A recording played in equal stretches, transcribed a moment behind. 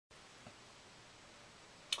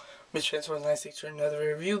Mcdonalds Nico for another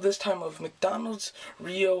review, this time of McDonald's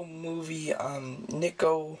Rio movie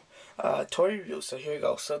Nico toy review. So here we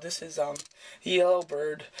go. So this is the yellow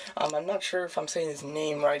bird. I'm not sure if I'm saying his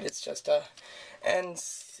name right. It's just Nico.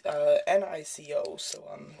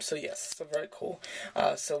 So yes, so very cool.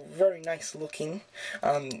 So very nice looking.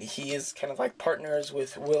 He is kind of like partners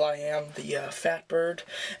with will.i.am, the fat bird,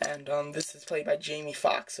 and this is played by Jamie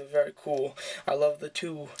Foxx. So very cool. I love the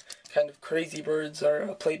two kind of crazy birds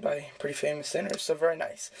are played by pretty famous singers, so very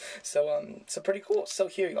nice. So pretty cool. So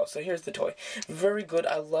here you go. So here's the toy. Very good.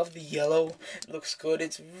 I love the yellow. It looks good.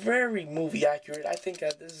 It's very movie accurate. I think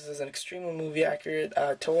this is an extremely movie accurate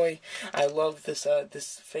toy. I love this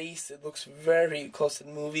this face. It looks very close to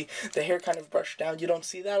the movie. The hair kind of brushed down. You don't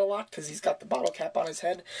see that a lot because he's got the bottle cap on his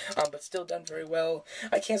head, but still done very well.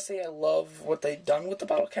 I can't say I love what they've done with the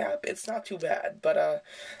bottle cap. It's not too bad, but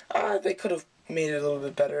they could have made it a little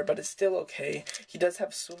bit better, but it's still okay. He does have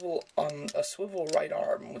a swivel right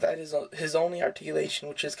arm. That is his only articulation,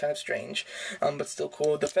 which is kind of strange, but still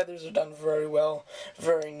cool. The feathers are done very well,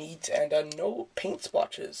 very neat, and no paint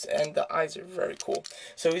splotches, and the eyes are very cool.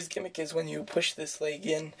 So his gimmick is when you push this leg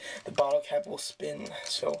in, the bottle cap will spin.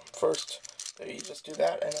 So first, there you just do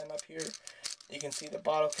that, and then up here, you can see the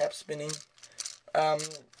bottle cap spinning.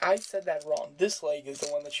 I said that wrong. This leg is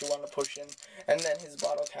the one that you want to push in, and then his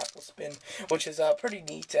bottle cap will spin, which is pretty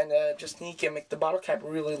neat and just neat gimmick. The bottle cap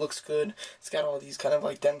really looks good. It's got all these kind of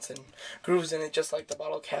like dents and grooves in it, just like the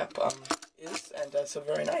bottle cap is, and so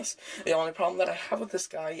very nice. The only problem that I have with this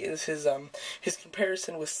guy is his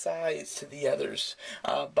comparison with size to the others,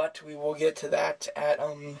 but we will get to that at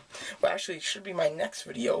well, actually it should be my next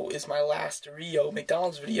video, is my last Rio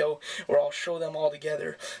McDonald's video, where I'll show them all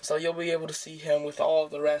together, so you'll be able to see him with all of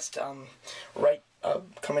the rest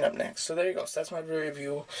coming up next. So there you go. So that's my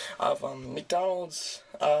review of McDonald's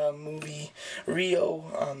movie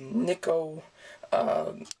Rio Nico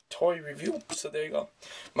toy review. So there you go.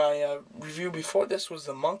 My review before this was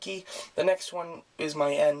the monkey. The next one is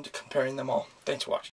my end comparing them all. Thanks for watching.